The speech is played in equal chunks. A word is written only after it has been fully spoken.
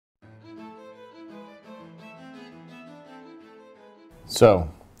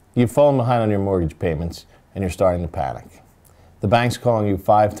So, you've fallen behind on your mortgage payments and you're starting to panic. The bank's calling you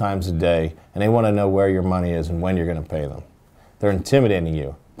 5 times a day and they want to know where your money is and when you're going to pay them. They're intimidating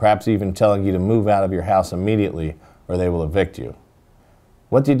you, perhaps even telling you to move out of your house immediately or they will evict you.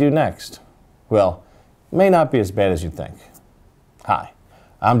 What do you do next? Well, it may not be as bad as you think. Hi,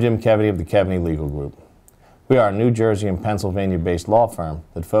 I'm Jim Keaveney of the Keaveney Legal Group. We are a New Jersey and Pennsylvania-based law firm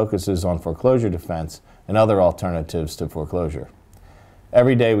that focuses on foreclosure defense and other alternatives to foreclosure.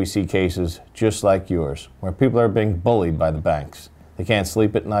 Every day we see cases just like yours, where people are being bullied by the banks. They can't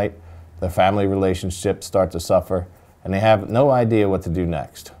sleep at night, their family relationships start to suffer, and they have no idea what to do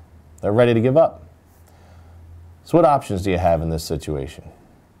next. They're ready to give up. So what options do you have in this situation?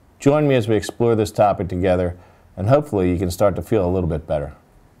 Join me as we explore this topic together, and hopefully you can start to feel a little bit better.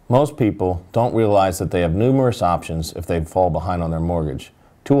 Most people don't realize that they have numerous options if they fall behind on their mortgage.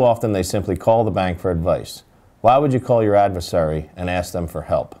 Too often they simply call the bank for advice. Why would you call your adversary and ask them for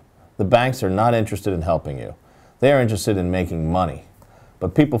help? The banks are not interested in helping you. They are interested in making money.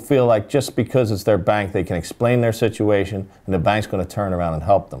 But people feel like just because it's their bank, they can explain their situation and the bank's going to turn around and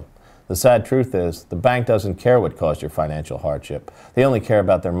help them. The sad truth is, the bank doesn't care what caused your financial hardship. They only care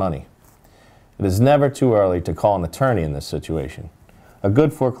about their money. It is never too early to call an attorney in this situation. A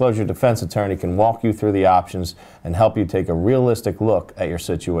good foreclosure defense attorney can walk you through the options and help you take a realistic look at your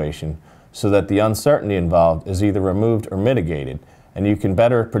situation so that the uncertainty involved is either removed or mitigated, and you can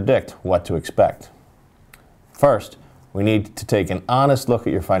better predict what to expect. First, we need to take an honest look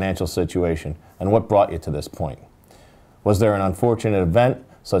at your financial situation and what brought you to this point. Was there an unfortunate event,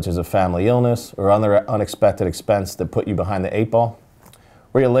 such as a family illness or other unexpected expense that put you behind the 8 ball?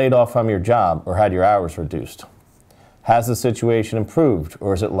 Were you laid off from your job or had your hours reduced? Has the situation improved,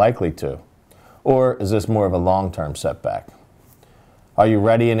 or is it likely to? Or is this more of a long-term setback? Are you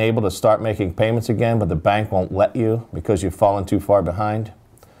ready and able to start making payments again, but the bank won't let you because you've fallen too far behind?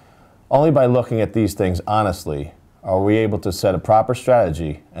 Only by looking at these things honestly are we able to set a proper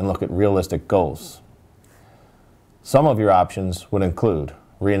strategy and look at realistic goals. Some of your options would include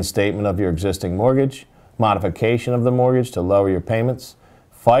reinstatement of your existing mortgage, modification of the mortgage to lower your payments,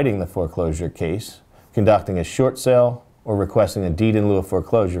 fighting the foreclosure case, conducting a short sale, or requesting a deed in lieu of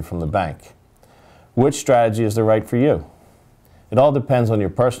foreclosure from the bank. Which strategy is the right for you? It all depends on your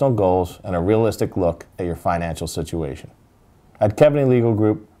personal goals and a realistic look at your financial situation. At Keaveney Legal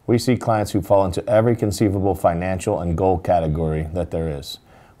Group, we see clients who fall into every conceivable financial and goal category that there is.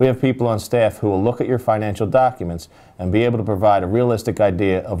 We have people on staff who will look at your financial documents and be able to provide a realistic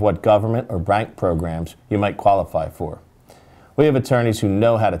idea of what government or bank programs you might qualify for. We have attorneys who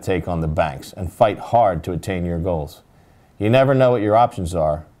know how to take on the banks and fight hard to attain your goals. You never know what your options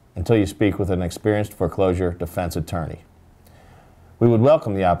are until you speak with an experienced foreclosure defense attorney. We would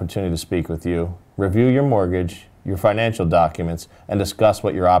welcome the opportunity to speak with you, review your mortgage, your financial documents, and discuss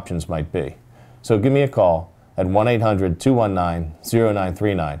what your options might be. So give me a call at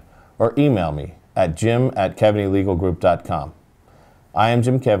 1-800-219-0939 or email me at jim@keaveneylegalgroup.com. I am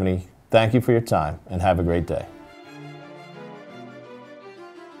Jim Keaveney. Thank you for your time and have a great day.